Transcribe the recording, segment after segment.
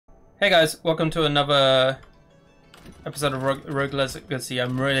Hey guys, welcome to another episode of Rogue Legacy.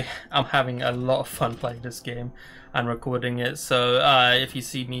 I'm having a lot of fun playing this game and recording it. So if you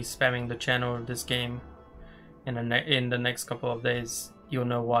see me spamming the channel of this game in the next couple of days, you'll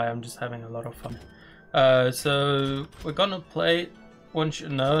know why. I'm just having a lot of fun. So we're gonna play one shot.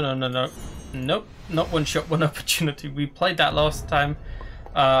 Nope, not one shot, one opportunity. We played that last time,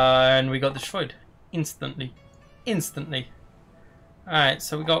 and we got destroyed instantly. Alright,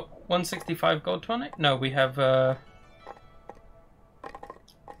 so we got 165 gold tonic. No, we have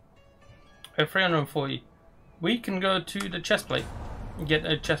 340. We can go to the chest plate and get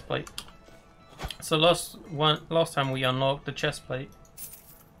a chest plate. So last time we unlocked the chest plate.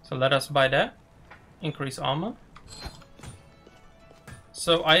 So let us buy that. Increase armor.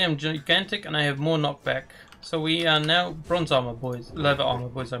 So I am gigantic and I have more knockback. So we are now bronze armor boys, leather armor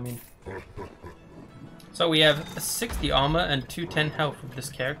boys I mean. So we have 60 armor and 210 health with this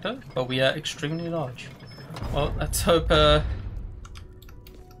character, but we are extremely large. Well, let's hope oh,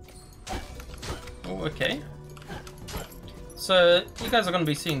 okay. So you guys are going to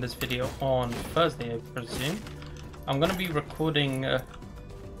be seeing this video on Thursday, I presume. I'm going to be recording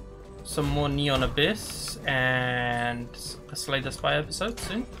some more Neon Abyss and a Slay the Spy episode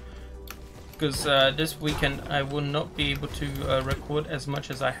soon. Because this weekend I will not be able to record as much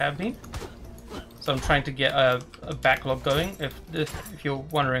as I have been. So I'm trying to get a backlog going. If you're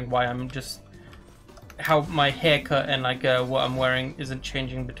wondering why I'm just how my haircut and like what I'm wearing isn't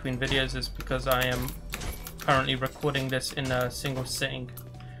changing between videos, is because I am currently recording this in a single sitting,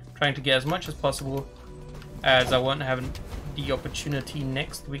 trying to get as much as possible, as I won't have the opportunity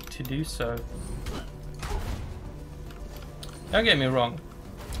next week to do so. Don't get me wrong,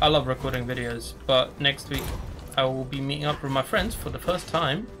 I love recording videos, but next week I will be meeting up with my friends for the first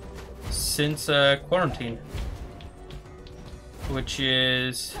time since quarantine, which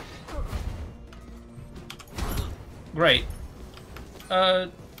is great.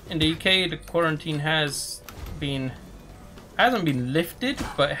 In the UK, the quarantine hasn't been lifted,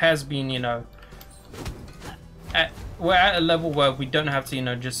 but it has been, you know, we're at a level where we don't have to, you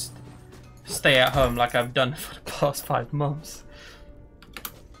know, just stay at home like I've done for the past 5 months.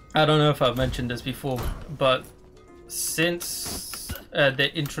 I don't know if I've mentioned this before, but since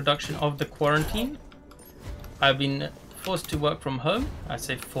the introduction of the quarantine, I've been forced to work from home. I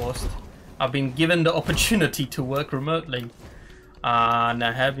say forced. I've been given the opportunity to work remotely, and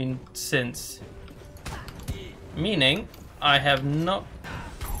I have been since. Meaning, I have not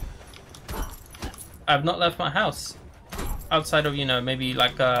left my house outside of, you know, maybe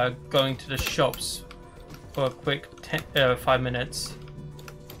like going to the shops for a quick 5 minutes,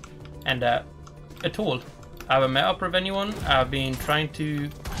 and at all. I haven't met up with anyone. I've been trying to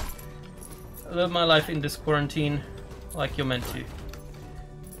live my life in this quarantine like you're meant to,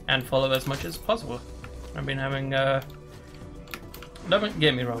 and follow as much as possible. I've been having don't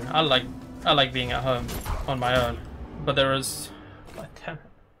get me wrong, I like being at home on my own, but there is, God damn it,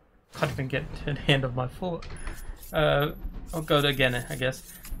 can't even get to the end of my thought. I'll go again, I guess.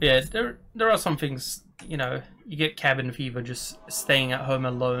 Yeah, there are some things, you know, you get cabin fever just staying at home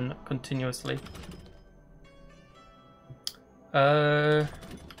alone continuously.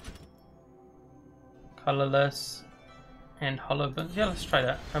 Colorless and hollow bones. Yeah, let's try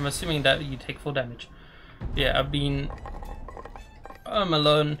that. I'm assuming that you take full damage. Yeah, I've been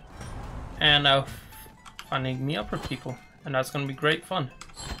alone, and I'm finding me up with people, and that's gonna be great fun.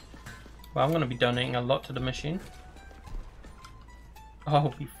 Well, I'm gonna be donating a lot to the machine.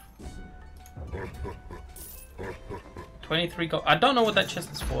 Oh, 23 gold. I don't know what that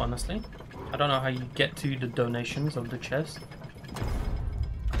chest is for, honestly. I don't know how you get to the donations of the chest.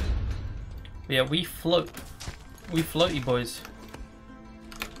 But yeah, we float. We floaty boys.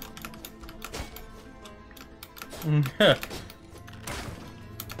 That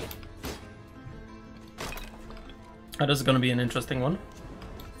is going to be an interesting one.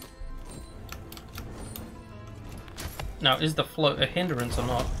 Now, is the float a hindrance or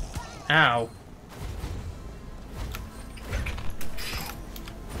not? Ow.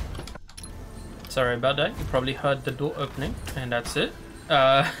 Sorry about that. You probably heard the door opening, and that's it.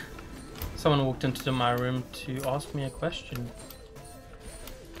 Someone walked into my room to ask me a question.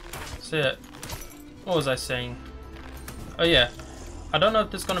 So yeah, what was I saying? Oh yeah, I don't know if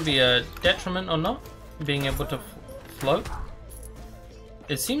there's going to be a detriment or not, being able to float.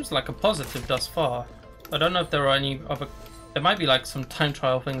 It seems like a positive thus far. I don't know if there are any other. There might be like some time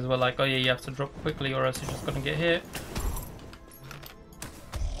trial things where like, oh yeah, you have to drop quickly or else you're just going to get hit.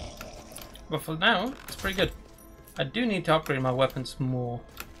 But for now, it's pretty good. I do need to upgrade my weapons more.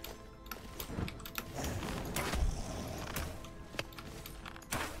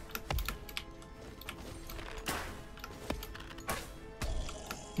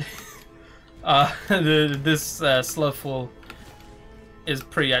 This slow fall is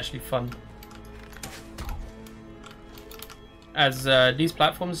pretty actually fun. As these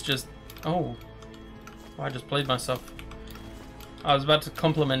platforms just... Oh, I just played myself. I was about to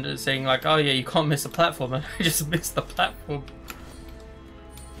compliment it, saying like, oh yeah, you can't miss a platform, and I just missed the platform.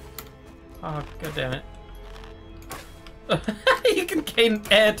 Oh, god damn it. You can gain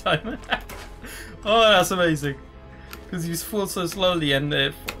airtime. Oh, that's amazing. Because you fall so slowly and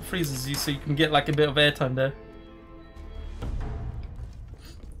it freezes you, so you can get like a bit of airtime there.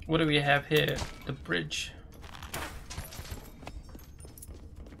 What do we have here? The bridge.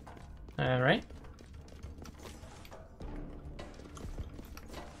 Alright.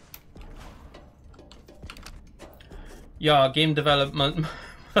 Yeah, game development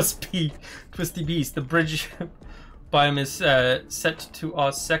must be twisty beast. The bridge biome is set to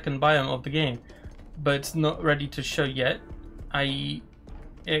our second biome of the game, but it's not ready to show yet, i.e.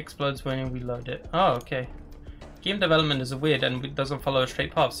 it explodes when we load it. Oh, okay. Game development is weird and it doesn't follow a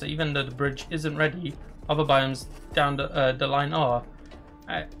straight path, so even though the bridge isn't ready, other biomes down the line are.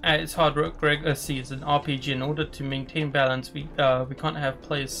 At its hard work, Greg sees an RPG. In order to maintain balance, we can't have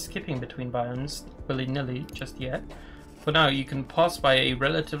players skipping between biomes willy-nilly just yet. For now, you can pass by a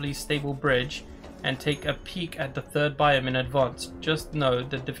relatively stable bridge and take a peek at the third biome in advance. Just know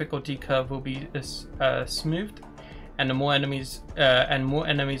the difficulty curve will be smoothed, and more enemies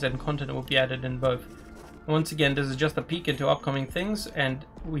and content will be added in both. Once again, this is just a peek into upcoming things, and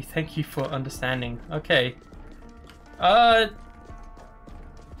we thank you for understanding. Okay. I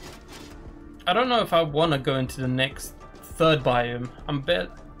don't know if I want to go into the next third biome.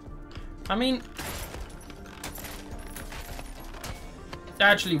 I mean,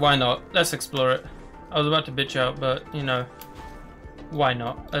 actually, why not? Let's explore it. I was about to bitch out, but you know, why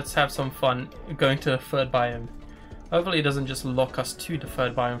not? Let's have some fun going to the third biome. Hopefully it doesn't just lock us to the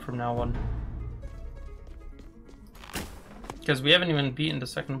third biome from now on. Because we haven't even beaten the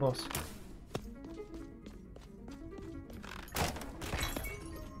second boss.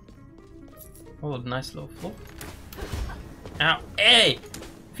 Oh, nice little fall. Ow. Hey!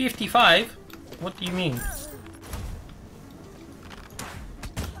 55? What do you mean?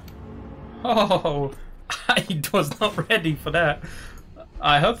 Oh, I was not ready for that.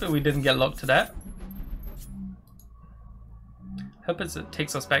 I hope that we didn't get locked to that. Hope it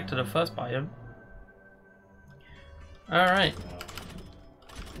takes us back to the first biome. Alright.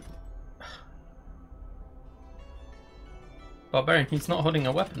 Barbarian, he's not holding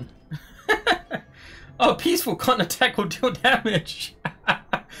a weapon. Oh, peaceful can't attack or deal damage.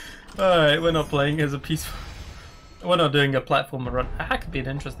 Alright, we're not playing as a peaceful. We're not doing a platformer run. That could be an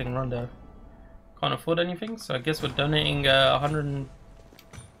interesting run though. Can't afford anything, so I guess we're donating 100 and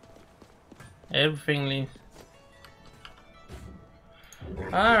everything leaves.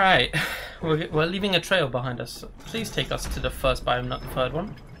 Alright, we're leaving a trail behind us. So please take us to the first biome, not the third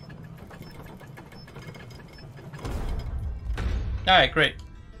one. Alright, great.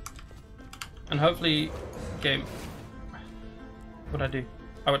 And hopefully, game. What'd I do?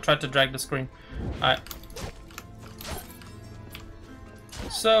 I would try to drag the screen. Alright.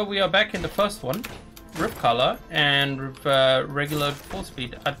 So we are back in the first one, with color and with regular full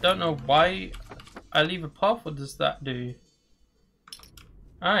speed. I don't know why I leave a path. What does that do?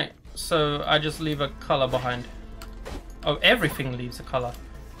 Alright, so I just leave a color behind. Oh, everything leaves a color.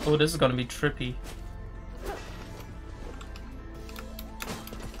 Oh, this is gonna be trippy.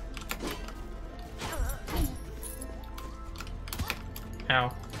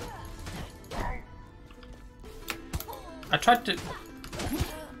 Ow. I tried to...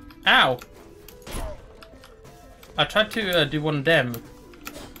 Ow! I tried to do one of them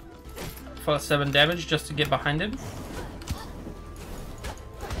for 7 damage just to get behind him.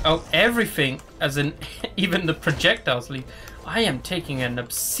 Oh, everything, as in even the projectiles leave. I am taking an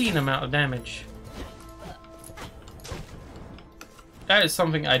obscene amount of damage. That is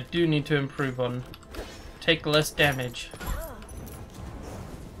something I do need to improve on. Take less damage.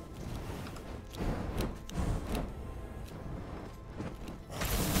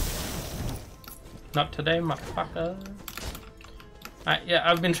 Not today, motherfucker. Yeah,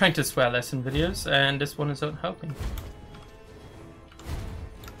 I've been trying to swear less in videos, and this one isn't helping.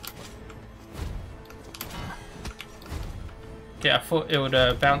 Yeah, I thought it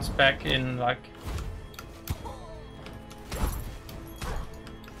would bounce back in like...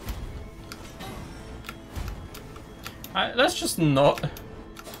 Let's just not...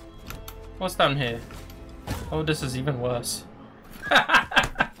 What's down here? Oh, this is even worse.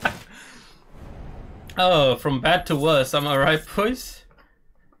 Oh, from bad to worse, am I right, boys?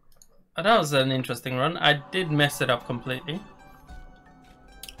 That was an interesting run. I did mess it up completely.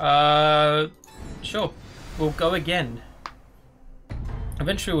 Sure. We'll go again.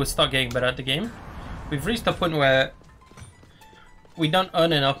 Eventually we'll start getting better at the game. We've reached a point where we don't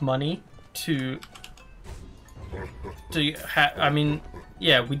earn enough money to I mean,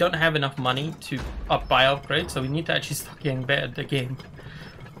 yeah, we don't have enough money to buy upgrades, so we need to actually start getting better at the game.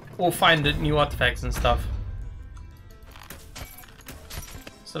 Or find the new artifacts and stuff.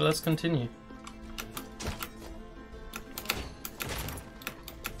 So let's continue.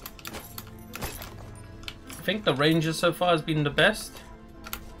 I think the ranger so far has been the best.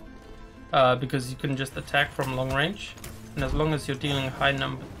 Because you can just attack from long range. And as long as you're dealing a high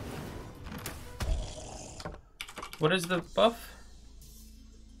number... What is the buff?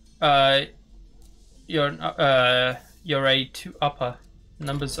 You're a 2 upper.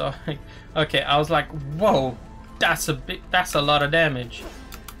 Numbers are... Okay, I was like, whoa! That's a lot of damage.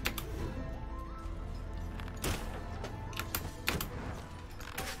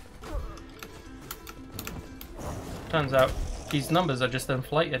 Turns out, these numbers are just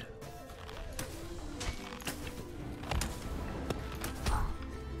inflated.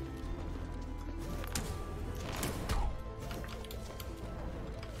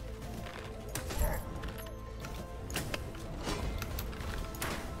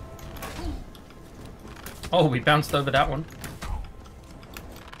 Oh, we bounced over that one.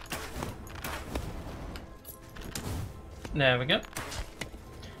 There we go.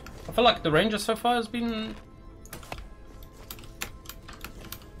 I feel like the ranger so far has been...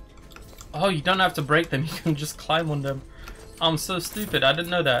 Oh, you don't have to break them, you can just climb on them. I'm so stupid, I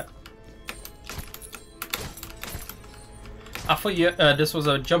didn't know that. I thought this was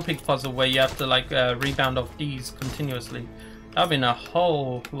a jumping puzzle where you have to like rebound off these continuously. That would have been a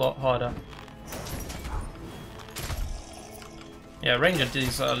whole lot harder. Yeah, ranger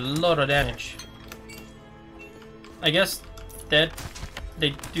does a lot of damage. I guess that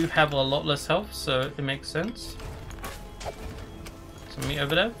they do have a lot less health, so it makes sense. So me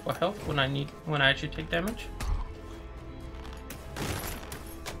over there for health when I actually take damage.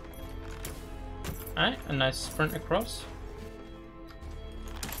 Alright, a nice sprint across.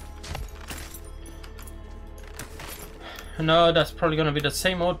 No, that's probably gonna be the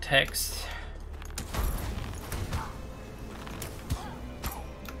same old text.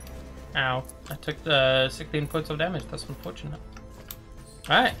 Ow, I took the 16 points of damage, that's unfortunate.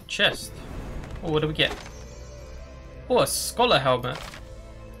 Alright, chest. Oh, what do we get? Oh, a scholar helmet.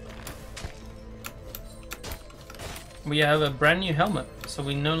 We have a brand new helmet, so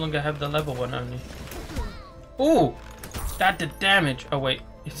we no longer have the level 1 only. Oh, that did damage. Oh wait,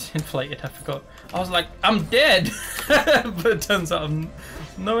 it's inflated, I forgot. I was like, I'm dead! But it turns out I'm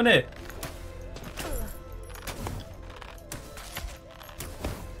nowhere near.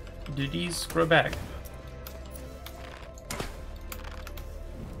 Do these grow back?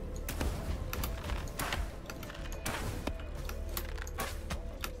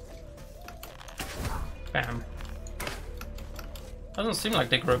 Bam. Doesn't seem like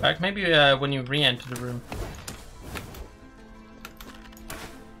they grow back. Maybe when you re-enter the room.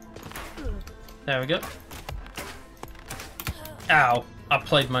 There we go. Ow! I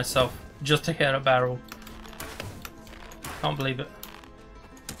played myself just to hit a barrel. Can't believe it.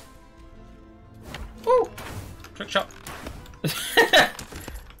 Ooh! Trick shot.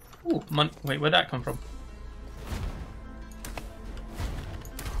 Ooh, wait, where'd that come from?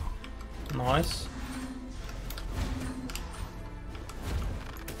 Nice.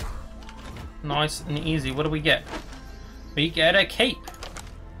 Nice and easy. What do we get? We get a cape.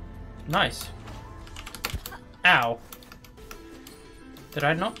 Nice. Ow. Did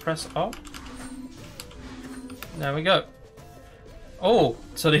I not press R? There we go. Oh,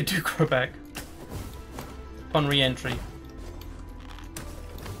 so they do grow back upon re-entry.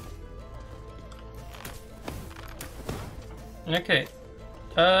 Okay.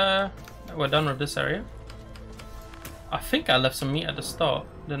 We're done with this area. I think I left some meat at the start,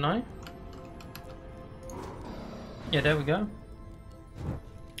 didn't I? Yeah, there we go.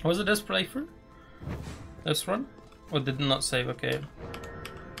 Was it this playthrough? This run? Or did it not save? Okay.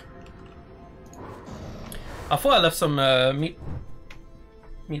 I thought I left some meat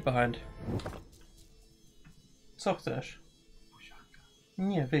behind. Co chcesz?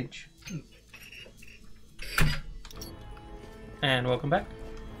 Nie, wyjdź. And welcome back.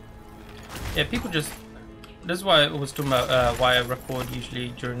 Yeah, people just... This is why I was talking about why I record usually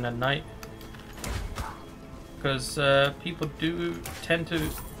during the night. Because people do tend to,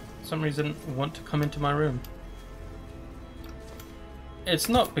 for some reason, want to come into my room. It's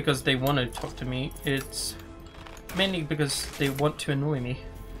not because they want to talk to me, it's mainly because they want to annoy me.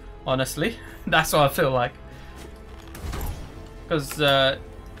 Honestly, that's what I feel like. Because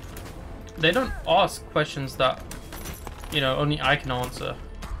they don't ask questions that, you know, only I can answer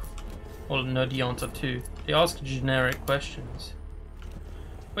or know the answer to. They ask generic questions.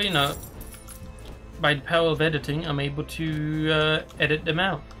 But you know, by the power of editing, I'm able to edit them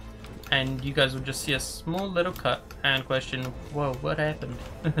out. And you guys will just see a small little cut and question, whoa, what happened?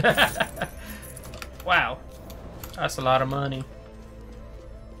 Wow, that's a lot of money.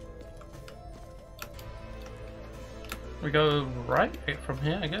 We go right from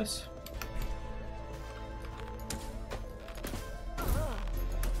here, I guess.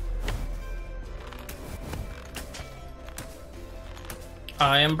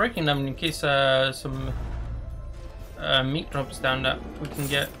 I am breaking them in case some meat drops down that we can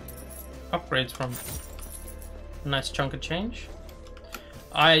get upgrades from. Nice chunk of change.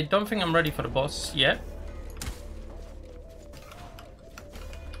 I don't think I'm ready for the boss yet.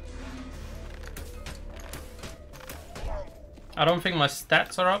 I don't think my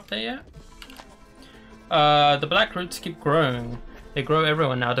stats are up there yet. The black roots keep growing. They grow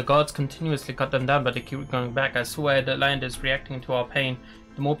everywhere now. The guards continuously cut them down, but they keep going back. I swear the land is reacting to our pain.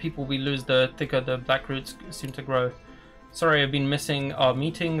 The more people we lose, the thicker the black roots seem to grow. Sorry, I've been missing our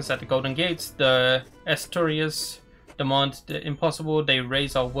meetings at the Golden Gates. The Asturias demand the impossible. They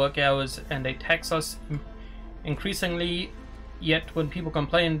raise our work hours and they tax us increasingly. Yet when people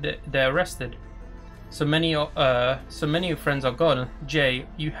complain, they're arrested. So many friends are gone. Jay,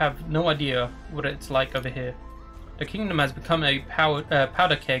 you have no idea what it's like over here. The kingdom has become a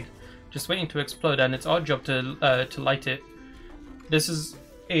powder keg, just waiting to explode, and it's our job to light it. This is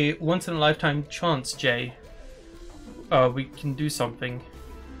a once-in-a-lifetime chance, Jay. We can do something.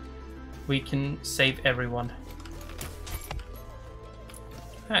 We can save everyone.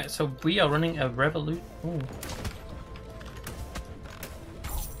 Alright, so we are running a revolution.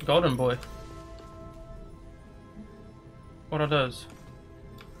 Golden boy. What are those?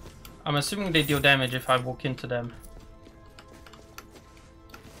 I'm assuming they deal damage if I walk into them.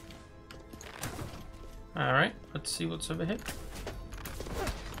 Alright, let's see what's over here.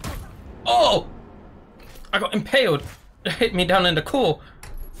 Oh! I got impaled! It hit me down in the core!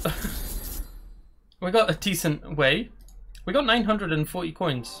 We got a decent way. We got 940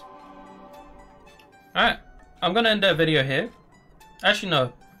 coins. Alright, I'm gonna end the video here. Actually,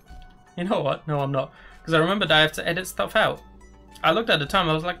 no. You know what? No, I'm not. Because I remembered I have to edit stuff out. I looked at the time,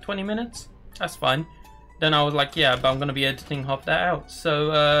 I was like 20 minutes. That's fine. Then I was like, yeah, but I'm going to be editing half that out.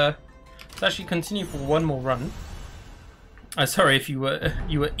 So, let's actually continue for one more run. Sorry if you were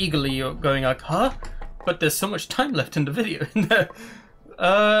eagerly going like, huh? But there's so much time left in the video.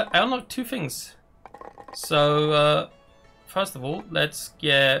 I unlocked two things. So, first of all, let's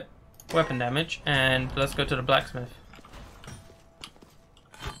get weapon damage and let's go to the blacksmith.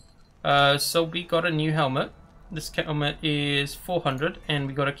 So we got a new helmet. This helmet is 400 and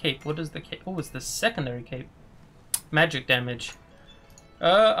we got a cape. What is the cape? Oh, it's the secondary cape. Magic damage.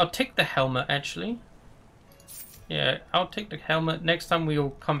 I'll take the helmet actually. Yeah, I'll take the helmet. Next time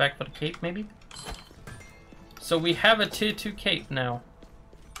we'll come back for the cape maybe. So we have a tier 2 cape now.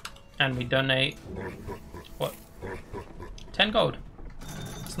 And we donate, what? 10 gold.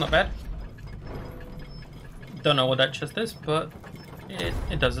 It's not bad. Don't know what that chest is, but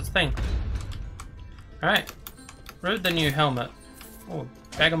it does its thing. Alright. Road the new helmet. Oh,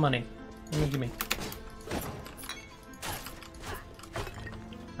 bag of money. Give me.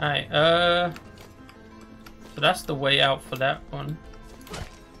 Alright, so that's the way out for that one.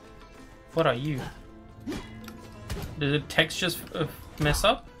 What are you? Did the textures mess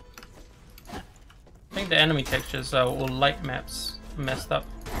up? I think the enemy textures or light maps messed up.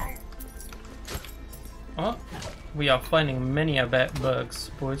 Oh, we are finding many bugs,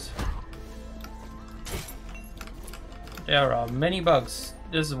 boys. There are many bugs.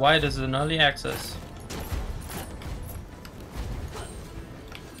 This is why there's an early access.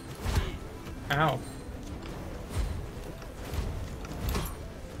 Ow.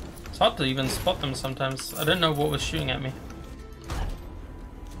 It's hard to even spot them sometimes. I don't know what was shooting at me.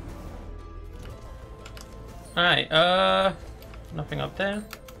 Alright, nothing up there.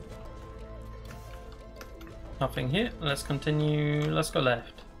 Nothing here. Let's continue. Let's go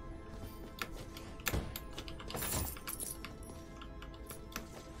left.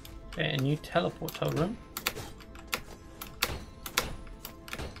 Okay, a new teleporter room.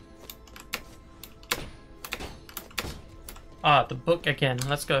 Ah, the book again.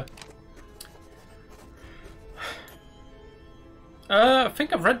 Let's go. I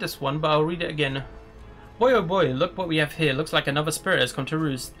think I've read this one, but I'll read it again. Boy oh boy, look what we have here. Looks like another spirit has come to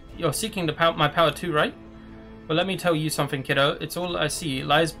roost. You're seeking my power too, right? Well, let me tell you something, kiddo. It's all I see.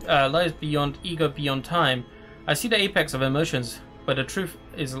 Lies beyond ego, beyond time. I see the apex of emotions. but the truth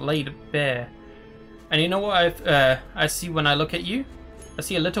is laid bare. And you know what I see when I look at you? I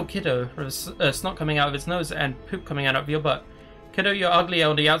see a little kiddo with snot coming out of its nose and poop coming out of your butt. Kiddo, you're ugly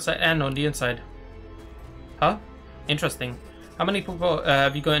on the outside and on the inside. Huh? Interesting. How many people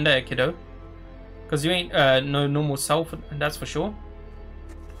have you got in there, kiddo? Because you ain't no normal self, that's for sure.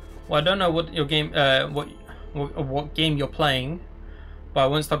 Well, I don't know what your game, what game you're playing, but I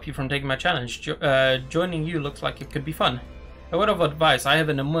won't stop you from taking my challenge. Joining you looks like it could be fun. A word of advice: I have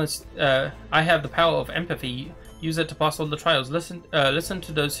the power of empathy. Use it to pass all the trials. Listen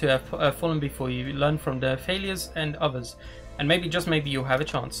to those who have fallen before you. Learn from their failures and others, and maybe, just maybe, you'll have a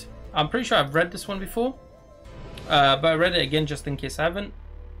chance. I'm pretty sure I've read this one before, but I read it again just in case I haven't.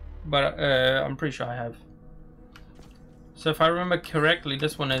 But I'm pretty sure I have. So if I remember correctly,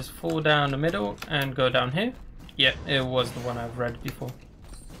 this one is fall down the middle and go down here. Yeah, it was the one I've read before.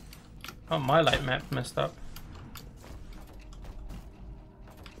 Oh, my light map messed up.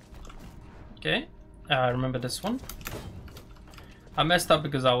 Okay. I remember this one. I messed up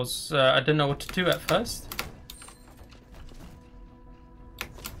because I didn't know what to do at first.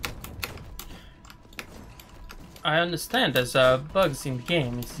 I understand there's bugs in the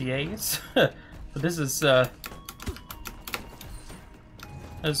game, yes. But this is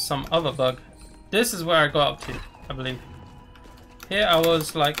there's some other bug. This is where I got up to, I believe. Here I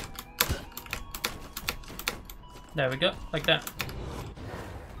was like, there we go, like that.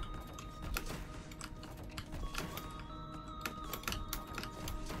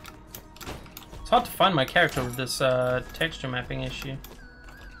 It's hard to find my character with this texture mapping issue.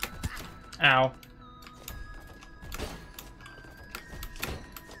 Ow.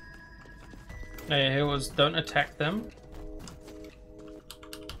 Here was don't attack them.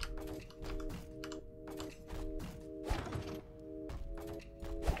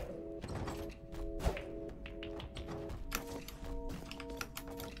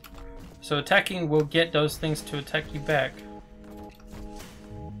 So attacking will get those things to attack you back.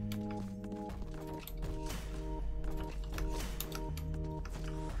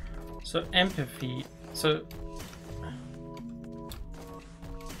 So empathy. So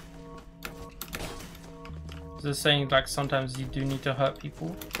is this saying like sometimes you do need to hurt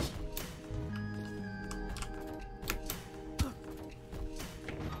people?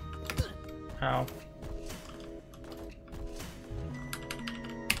 Ow.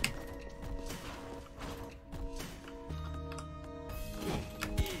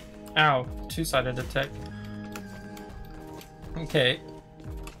 Ow, two-sided attack. Okay.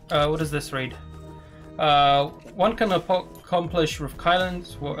 What does this read? One can accomplish with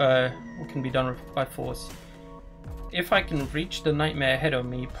Kylan's what can be done by force. If I can reach the nightmare ahead of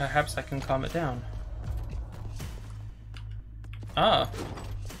me, perhaps I can calm it down. Ah.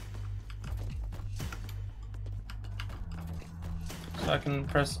 So I can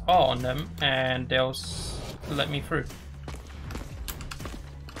press R on them and they'll let me through.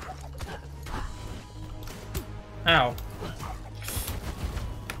 Ow.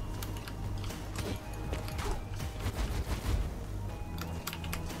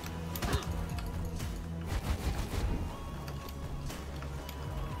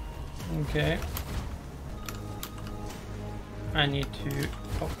 Okay. I need to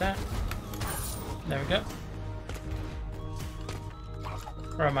pop that. There we go.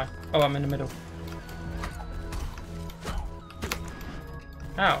 Where am I? Oh, I'm in the middle.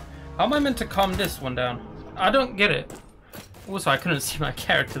 Ow. How am I meant to calm this one down? I don't get it. Also, I couldn't see my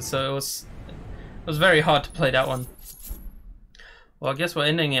character, so it was very hard to play that one. Well, I guess we're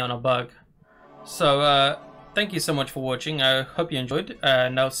ending it on a bug. So, thank you so much for watching. I hope you enjoyed,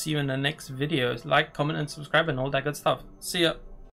 and I'll see you in the next video. Like, comment, and subscribe, and all that good stuff. See ya!